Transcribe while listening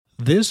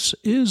This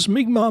is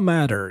Mi'kmaq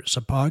Matters,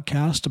 a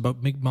podcast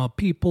about Mi'kmaq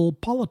people,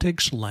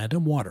 politics, land,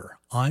 and water.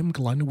 I'm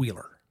Glenn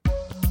Wheeler.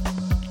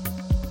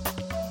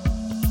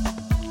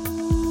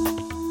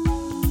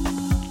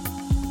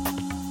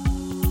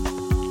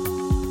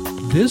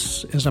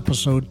 This is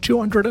episode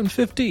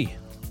 250,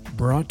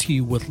 brought to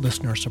you with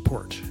listener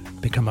support.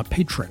 Become a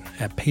patron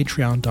at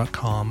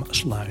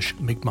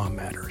patreon.com/Mi'kmaq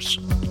Matters.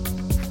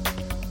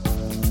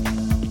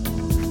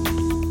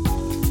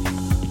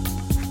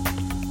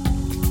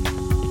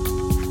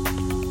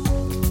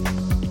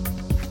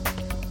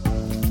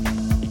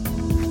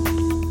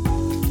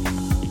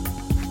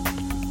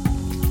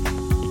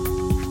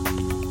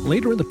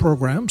 Later in the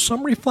program,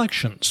 some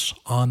reflections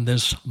on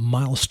this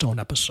milestone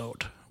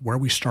episode, where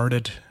we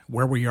started,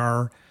 where we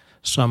are,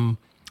 some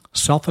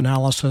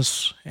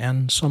self-analysis,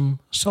 and some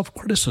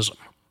self-criticism.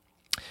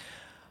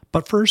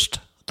 But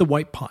first, the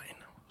white pine,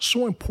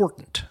 so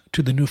important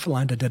to the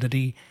Newfoundland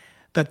identity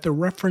that they're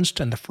referenced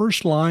in the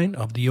first line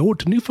of the Ode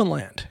to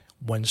Newfoundland,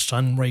 when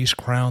sun rays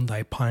crown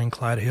thy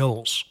pine-clad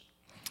hills.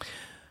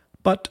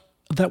 But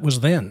that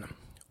was then.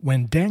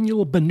 When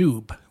Daniel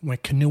Banoob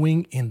went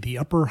canoeing in the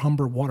Upper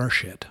Humber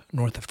watershed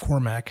north of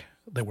Cormac,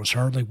 there was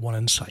hardly one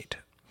in sight.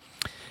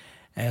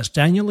 As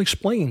Daniel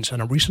explains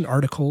in a recent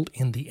article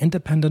in the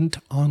Independent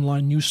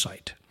online news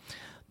site,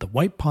 the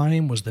white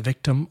pine was the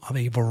victim of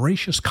a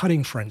voracious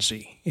cutting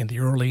frenzy in the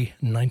early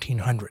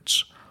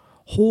 1900s.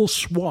 Whole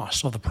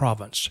swaths of the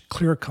province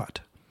clear-cut,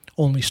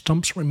 only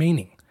stumps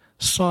remaining,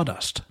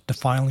 sawdust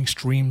defiling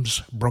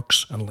streams,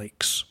 brooks, and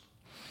lakes.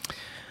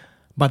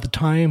 By the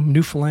time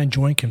Newfoundland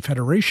joined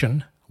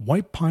Confederation,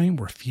 white pine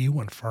were few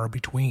and far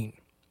between.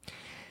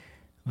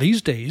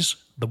 These days,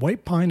 the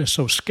white pine is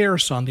so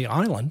scarce on the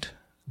island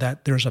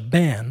that there's a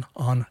ban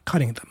on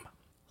cutting them.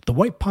 The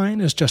white pine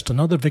is just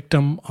another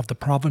victim of the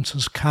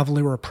province's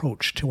cavalier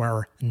approach to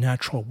our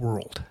natural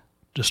world.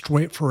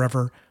 Destroy it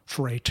forever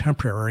for a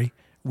temporary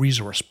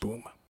resource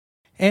boom.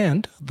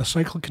 And the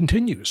cycle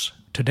continues.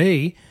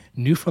 Today,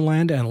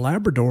 Newfoundland and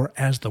Labrador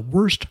has the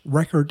worst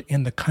record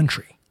in the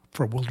country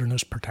for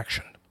wilderness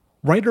protection.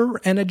 Writer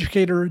and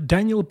educator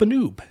Daniel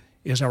Banoob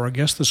is our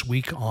guest this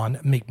week on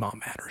Mi'kmaq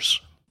Matters.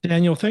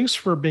 Daniel, thanks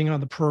for being on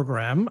the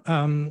program.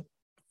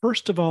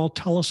 First of all,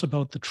 tell us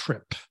about the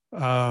trip.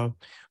 What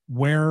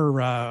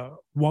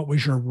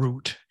was your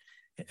route,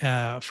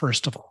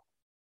 first of all?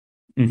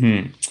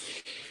 Mm-hmm.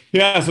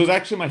 Yeah, so it was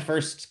actually my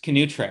first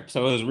canoe trip.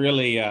 So it was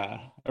really a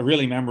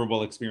really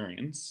memorable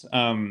experience.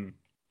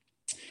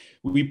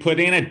 We put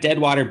in at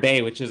Deadwater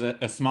Bay, which is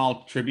a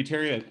small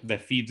tributary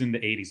that feeds into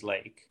 80s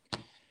Lake.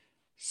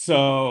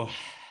 So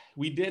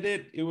we did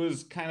it. It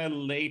was kind of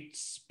late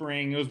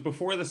spring. It was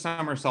before the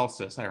summer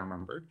solstice, I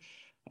remember.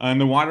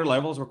 And the water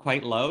levels were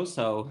quite low.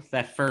 So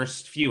that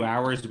first few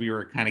hours, we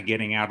were kind of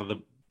getting out of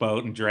the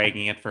boat and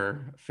dragging it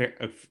for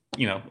a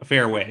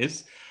fair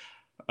ways.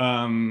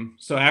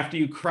 So after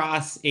you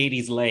cross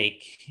 80s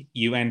Lake,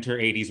 you enter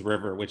 80s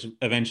River, which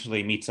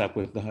eventually meets up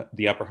with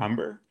the Upper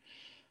Humber.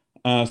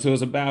 So it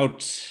was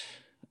about,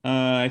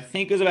 I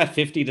think it was about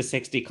 50 to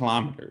 60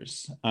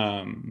 kilometers.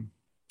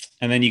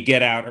 And then you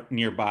get out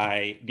near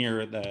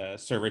the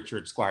Sir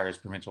Richard Squires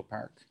Provincial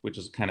Park, which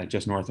is kind of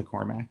just north of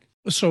Cormac.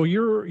 So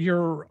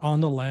you're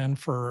on the land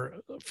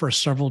for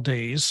several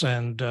days.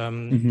 And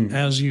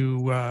as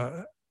you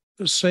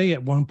say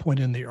at one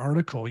point in the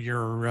article,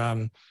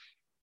 you've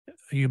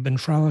been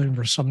traveling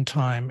for some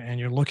time and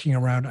you're looking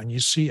around and you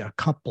see a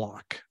cut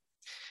block,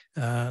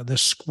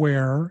 this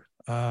square,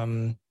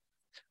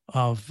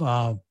 of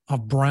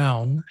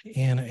brown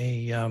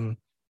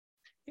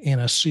in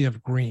a sea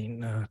of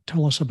green.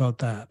 Tell us about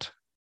that.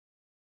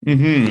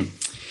 Mm-hmm.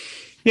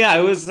 Yeah,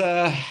 it was.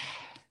 It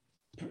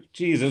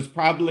was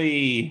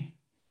probably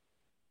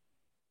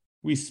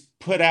we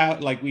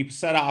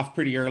set off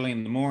pretty early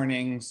in the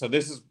morning. So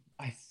this is,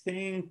 I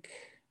think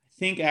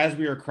as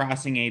we were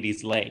crossing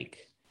 80s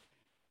Lake.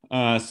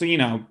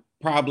 So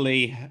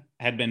probably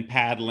had been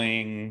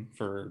paddling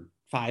for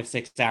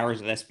 5-6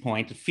 hours at this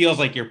point. It feels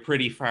like you're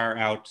pretty far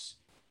out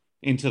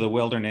into the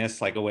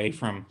wilderness, like away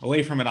from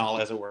it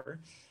all, as it were.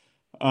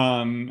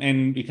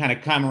 And you kind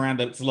of come around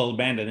this little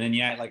bend, and then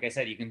like I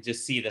said, you can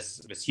just see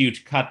this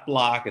huge cut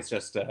block. It's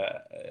just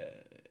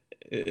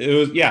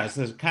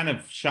it's kind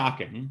of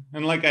shocking.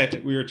 And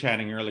we were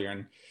chatting earlier,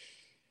 and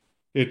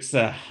it's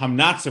I'm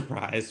not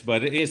surprised,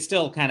 but it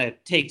still kind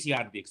of takes you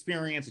out of the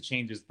experience. It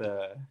changes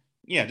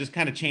just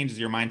kind of changes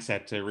your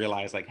mindset to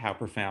realize like how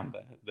profound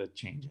the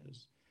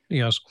changes.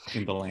 Yes,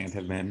 in the land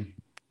have been.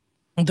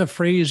 The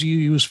phrase you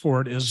use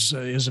for it is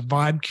a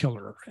vibe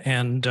killer,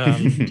 and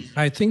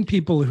I think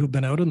people who've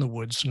been out in the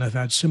woods and have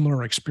had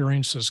similar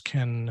experiences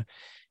can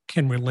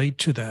relate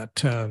to that.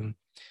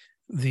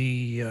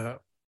 The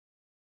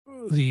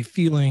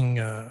feeling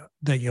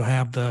that you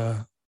have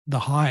the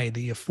high,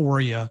 the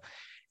euphoria,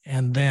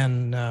 and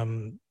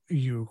then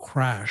you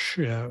crash.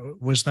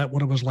 Was that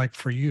what it was like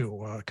for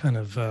you? Kind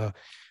of a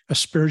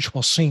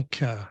spiritual sink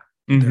there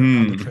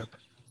on the trip.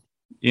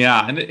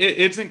 Yeah, and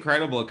it's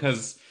incredible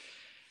because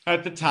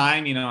At the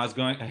time,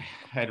 I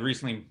had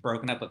recently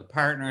broken up with a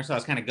partner, so I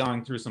was kind of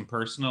going through some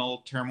personal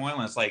turmoil,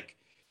 and it's like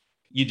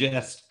you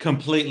just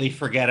completely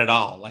forget it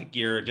all. Like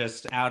you're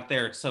just out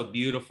there. It's so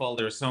beautiful.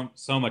 There's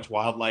so much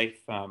wildlife.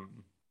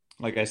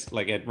 Like I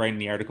write in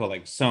the article,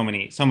 like so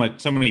many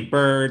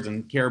birds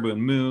and caribou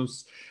and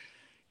moose.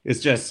 It's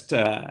just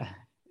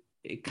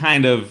it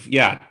kind of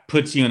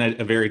puts you in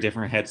a very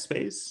different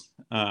headspace.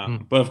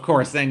 Mm. But of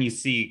course, then you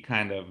see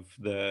kind of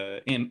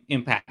the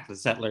impact the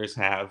settlers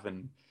have,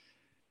 and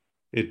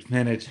it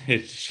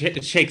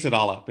shakes it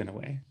all up in a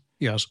way.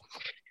 Yes.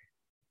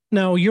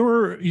 Now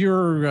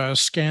you're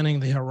scanning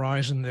the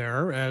horizon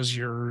there as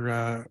you're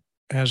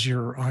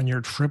on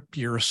your trip.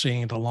 You're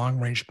seeing the long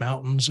range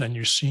mountains, and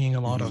you're seeing a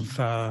lot of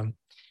Mhm.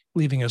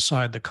 leaving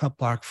aside the cut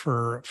block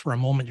for a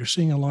moment. You're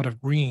seeing a lot of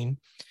green,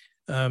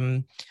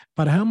 um,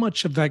 but how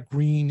much of that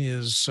green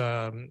is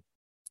the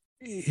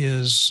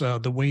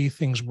way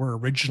things were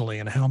originally,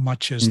 and how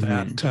much is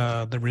that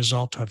Mhm. the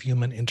result of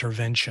human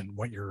intervention?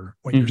 What you're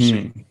Mhm.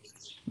 seeing?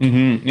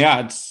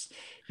 Yeah,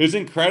 it's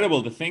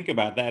incredible to think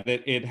about that.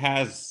 It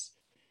has,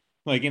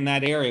 like, in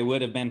that area, it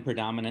would have been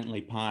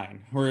predominantly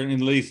pine, or at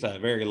least a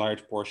very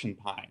large portion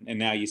pine. And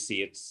now you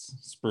see it's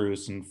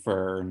spruce and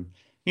fir,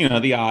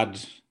 and the odd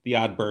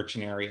birch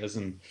in areas.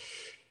 And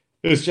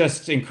it was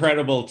just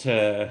incredible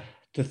to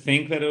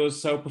think that it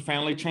was so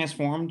profoundly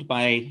transformed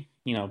by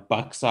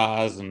buck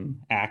saws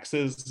and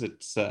axes.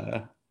 It's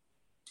an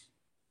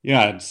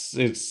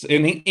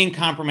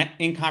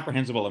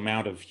incomprehensible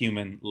amount of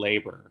human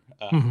labor.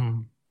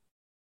 Hmm.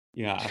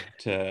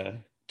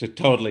 To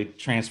totally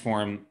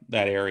transform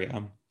that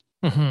area.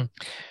 Hmm.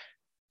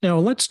 Now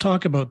let's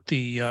talk about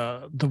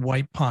the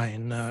white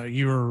pine.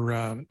 You're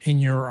in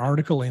your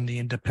article in the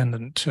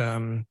Independent.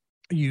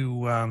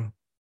 You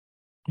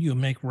you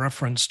make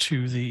reference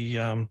to the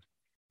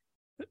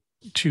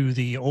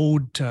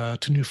ode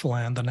to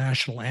Newfoundland, the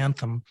national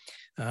anthem.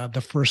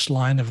 The first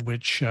line of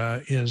which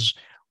is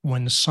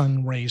 "When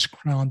sun rays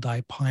crown thy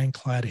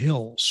pine-clad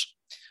hills."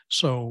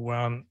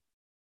 So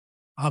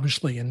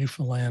obviously, in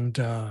Newfoundland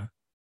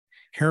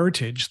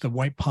heritage, the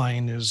white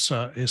pine is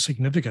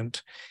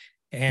significant.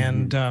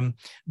 And Mhm.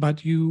 but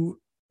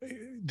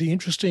the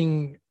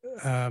interesting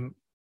um,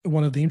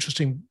 one of the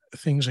interesting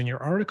things in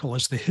your article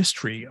is the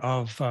history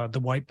of the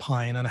white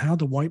pine and how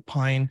the white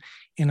pine,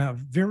 in a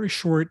very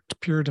short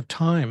period of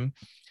time,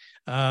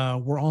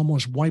 were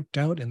almost wiped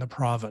out in the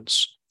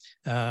province.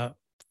 Uh,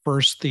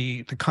 First,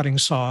 the cutting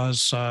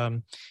saws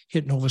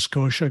hit Nova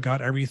Scotia,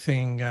 got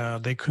everything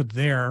they could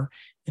there.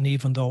 And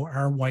even though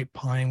our white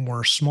pine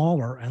were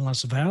smaller and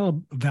less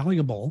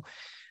valuable,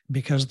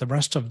 because the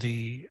rest of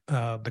the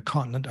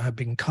continent had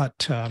been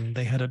cut.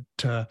 They headed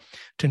to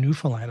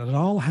Newfoundland. It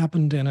all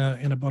happened in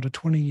about a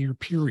 20-year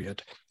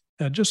period.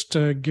 Just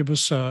give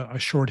us a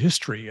short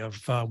history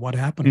of what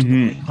happened to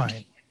the white Mhm.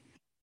 pine.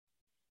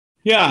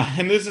 Yeah,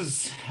 and this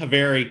is a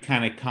very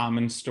kind of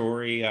common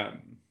story. A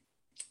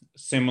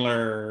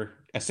similar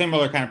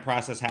kind of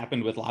process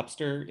happened with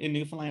lobster in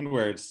Newfoundland,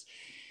 where it's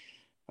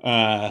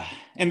uh,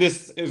 and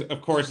this is,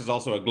 of course, is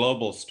also a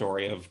global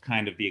story of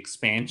kind of the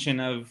expansion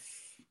of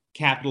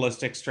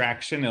capitalist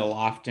extraction. It'll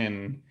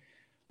often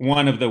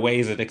One of the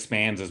ways it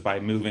expands is by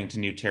moving to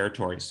new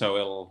territory. So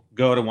it'll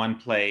go to one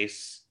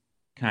place,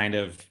 kind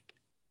of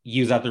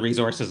use up the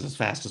resources as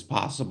fast as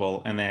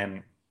possible, and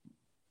then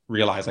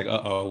realize, like,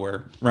 uh-oh,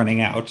 we're running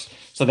out.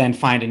 So then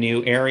find a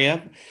new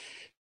area.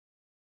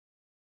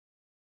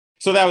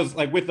 So that was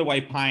like with the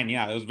white pine.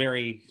 Yeah, it was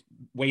very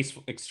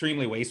wasteful,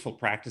 extremely wasteful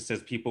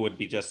practices. People would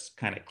be just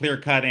kind of clear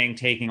cutting,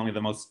 taking only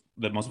the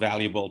most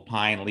valuable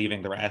pine,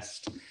 leaving the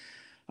rest.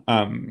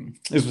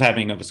 This was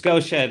happening in Nova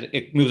Scotia.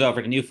 It moves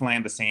over to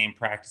Newfoundland. The same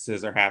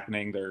practices are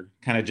happening. They're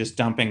kind of just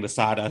dumping the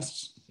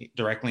sawdust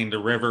directly into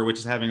the river, which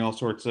is having all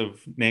sorts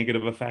of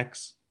negative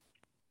effects,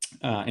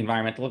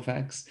 environmental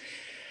effects.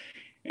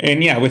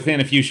 And yeah, within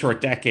a few short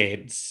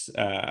decades,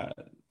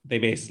 they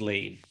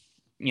basically,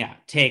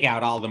 take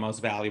out all the most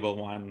valuable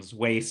ones,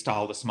 waste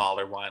all the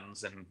smaller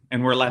ones,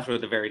 and we're left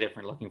with a very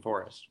different looking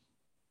forest.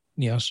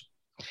 Yes,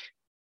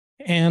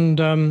 and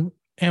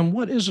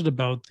what is it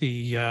about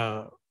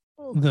the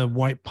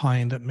white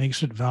pine that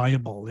makes it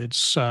valuable?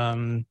 It's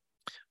the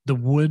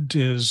wood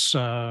is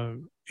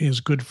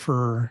good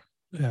for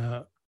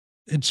uh,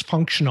 it's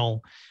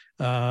functional.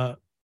 Uh,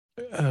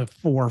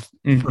 for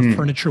Mm-hmm.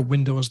 furniture,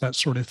 windows, that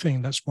sort of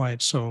thing. That's why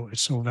it's so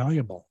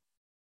valuable.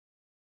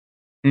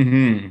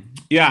 Mm-hmm.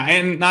 Yeah,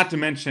 and not to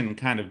mention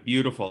kind of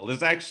beautiful.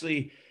 There's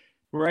actually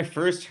where I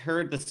first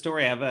heard the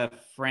story. I have a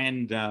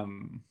friend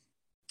who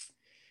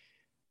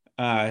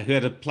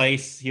had a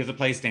place. He has a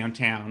place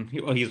downtown.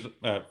 He's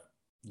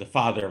the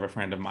father of a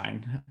friend of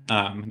mine.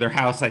 Their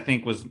house, I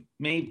think, was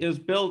made. It was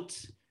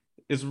built.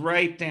 Is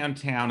right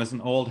downtown. It's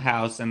an old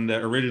house, and the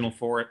original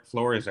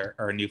floors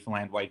are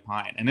Newfoundland white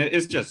pine, and it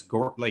is just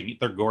like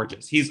they're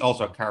gorgeous. He's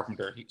also a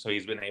carpenter, so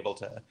he's been able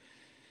to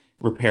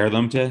repair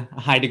them to a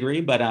high degree.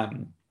 But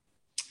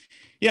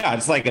yeah,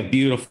 it's like a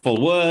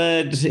beautiful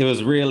wood. It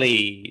was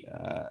really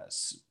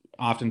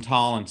often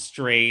tall and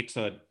straight,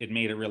 so it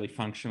made it really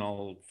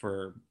functional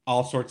for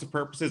all sorts of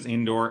purposes,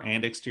 indoor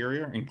and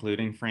exterior,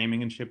 including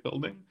framing and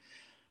shipbuilding.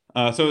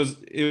 So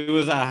it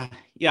was a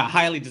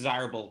highly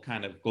desirable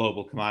kind of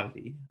global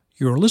commodity.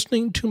 You're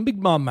listening to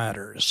Mi'kmaq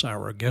Matters.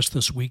 Our guest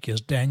this week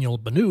is Daniel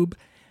Banoob,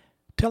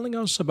 telling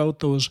us about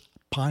those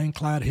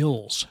pine-clad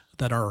hills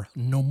that are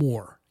no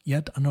more,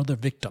 yet another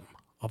victim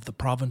of the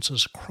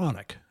province's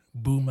chronic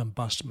boom and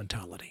bust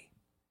mentality.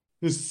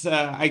 This,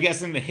 I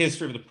guess, in the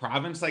history of the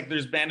province, like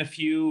there's a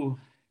few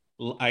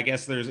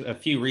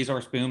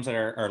resource booms that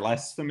are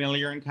less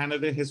familiar in kind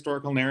of the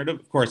historical narrative.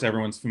 Of course,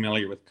 everyone's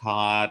familiar with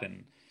cod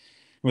and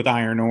with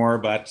iron ore,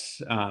 but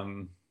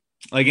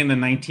like in the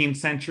 19th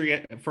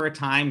century, for a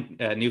time,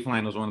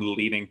 Newfoundland was one of the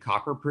leading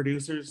copper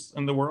producers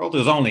in the world. It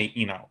was only,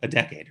 a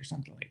decade or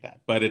something like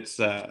that. But it's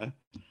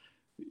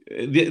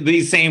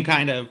these same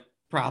kind of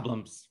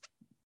problems.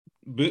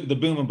 The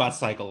boom and bust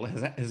cycle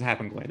has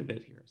happened quite a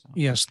bit here. So.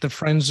 Yes, the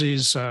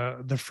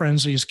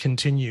frenzies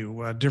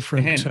continue.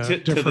 Different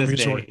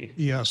resort. Day.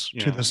 Yes,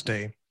 yeah. To this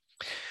day.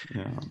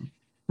 Yeah.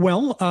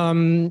 Well,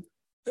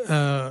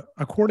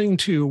 according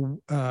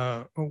to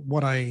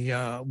what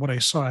I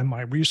saw in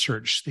my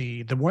research,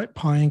 the white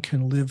pine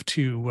can live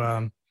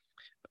to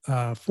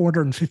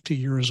 450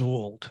 years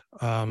old.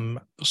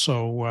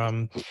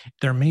 So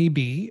there may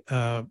be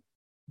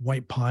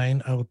white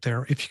pine out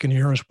there. If you can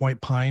hear us, white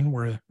pine,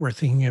 we're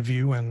thinking of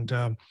you and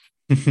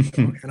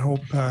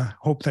hope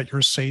that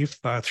you're safe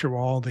through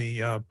all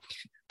the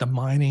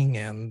mining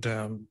and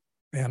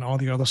all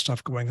the other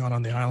stuff going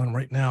on the island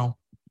right now.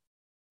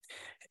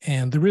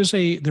 And there is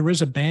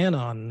a ban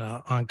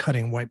on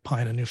cutting white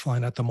pine in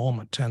Newfoundland at the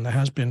moment, and there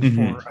has been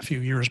for a few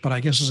years. But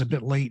I guess it's a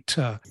bit late.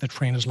 The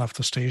train has left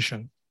the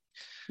station.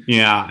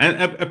 Yeah,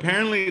 and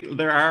apparently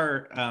there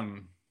are.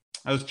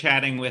 I was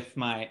chatting with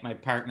my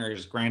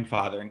partner's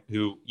grandfather,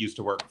 who used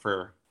to work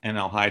for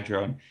NL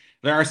Hydro. And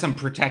there are some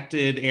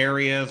protected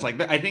areas.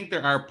 Like I think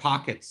there are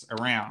pockets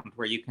around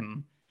where you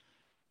can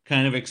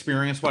kind of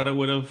experience what it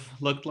would have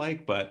looked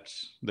like, but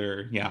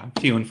they're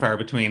few and far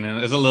between,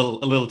 and it's a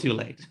little too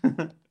late.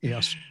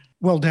 Yes.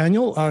 Well,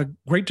 Daniel,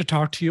 great to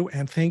talk to you,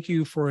 and thank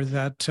you for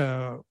that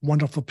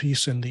wonderful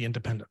piece in The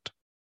Independent.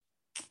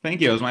 Thank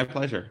you. It was my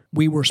pleasure.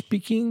 We were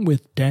speaking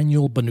with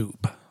Daniel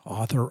Banoob,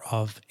 author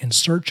of In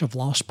Search of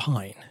Lost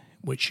Pine,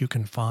 which you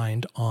can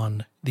find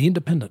on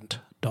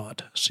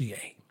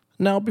theindependent.ca.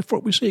 Now, before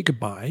we say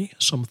goodbye,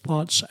 some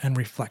thoughts and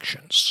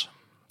reflections.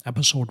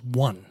 Episode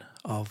 1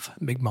 of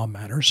Mi'kmaq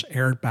Matters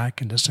aired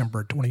back in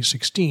December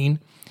 2016,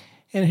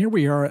 and here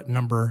we are at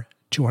number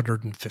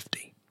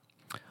 250.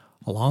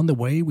 Along the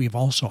way, we've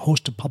also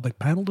hosted public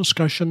panel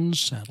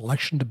discussions and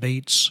election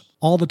debates,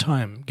 all the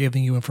time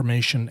giving you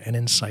information and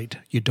insight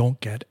you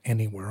don't get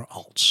anywhere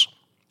else.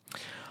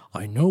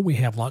 I know we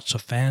have lots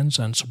of fans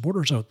and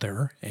supporters out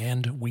there,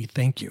 and we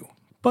thank you.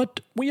 But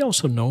we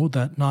also know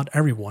that not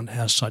everyone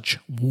has such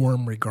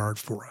warm regard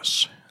for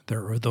us.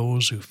 There are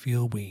those who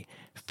feel we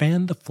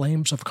fan the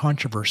flames of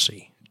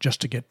controversy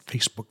just to get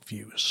Facebook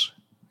views,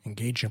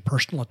 engage in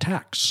personal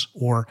attacks,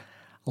 or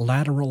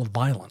lateral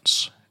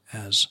violence,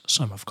 as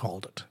some have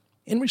called it.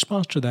 In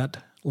response to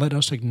that, let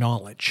us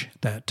acknowledge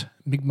that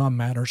Mi'kmaq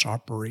Matters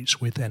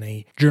operates within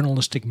a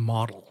journalistic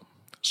model.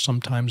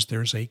 Sometimes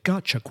there's a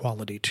gotcha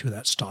quality to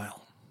that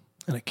style,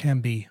 and it can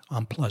be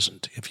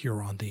unpleasant if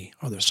you're on the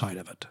other side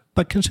of it.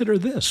 But consider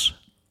this.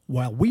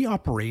 While we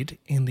operate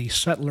in the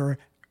settler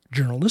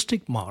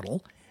journalistic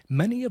model,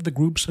 many of the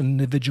groups and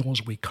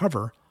individuals we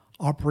cover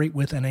operate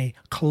within a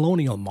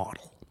colonial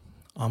model.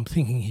 I'm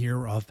thinking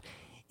here of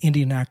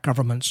Indianak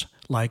governments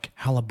like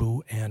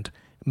Qalipu and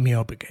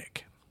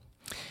Mi'kmaq.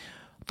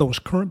 Those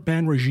current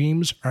band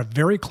regimes are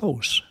very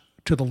close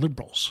to the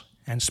Liberals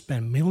and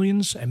spend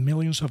millions and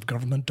millions of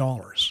government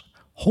dollars,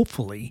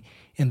 hopefully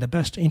in the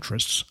best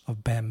interests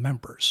of band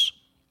members.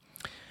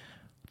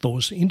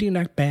 Those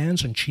Indianak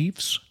bands and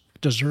chiefs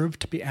deserve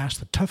to be asked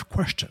the tough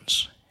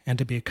questions and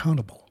to be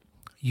accountable.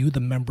 You, the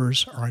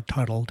members, are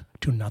entitled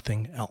to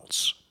nothing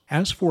else.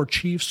 As for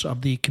chiefs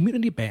of the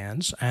community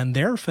bands and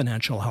their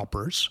financial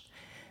helpers,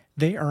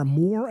 they are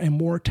more and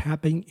more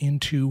tapping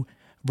into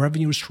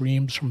revenue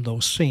streams from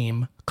those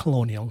same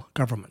colonial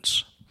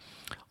governments.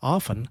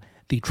 Often,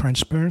 the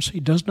transparency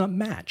does not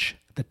match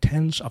the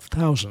tens of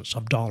thousands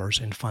of dollars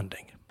in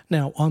funding.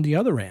 Now, on the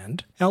other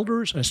end,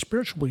 elders and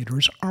spiritual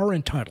leaders are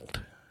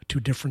entitled to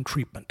different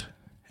treatment,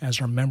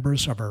 as are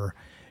members of our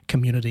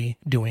community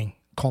doing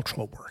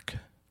cultural work.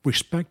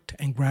 Respect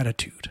and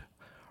gratitude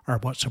are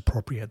what's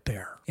appropriate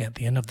there. At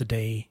the end of the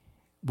day,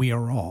 we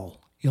are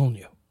all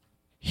Ilnu.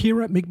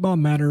 Here at Mi'kmaq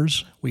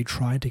Matters, we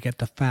try to get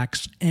the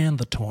facts and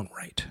the tone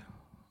right.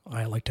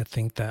 I like to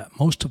think that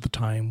most of the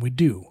time we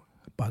do,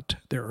 but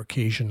there are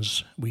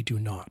occasions we do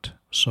not.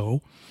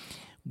 So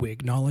we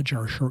acknowledge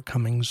our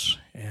shortcomings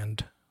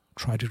and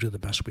try to do the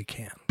best we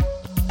can.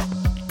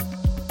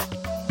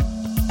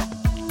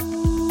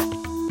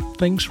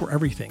 Thanks for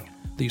everything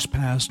these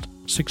past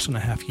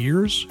 6.5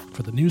 years,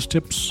 for the news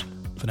tips,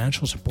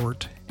 financial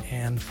support,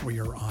 and for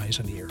your eyes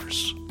and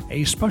ears.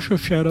 A special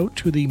shout out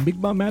to the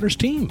Mi'kmaq Matters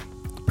team,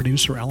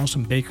 producer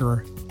Allison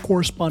Baker,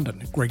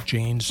 correspondent Greg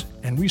Janes,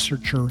 and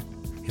researcher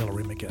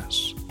Hillary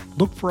McGuess.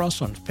 Look for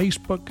us on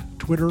Facebook,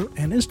 Twitter,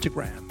 and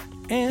Instagram,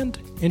 and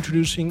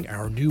introducing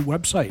our new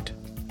website,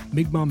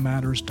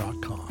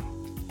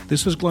 mi'kma'matters.com.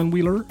 This is Glenn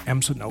Wheeler,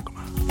 Emsa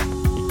Nogama.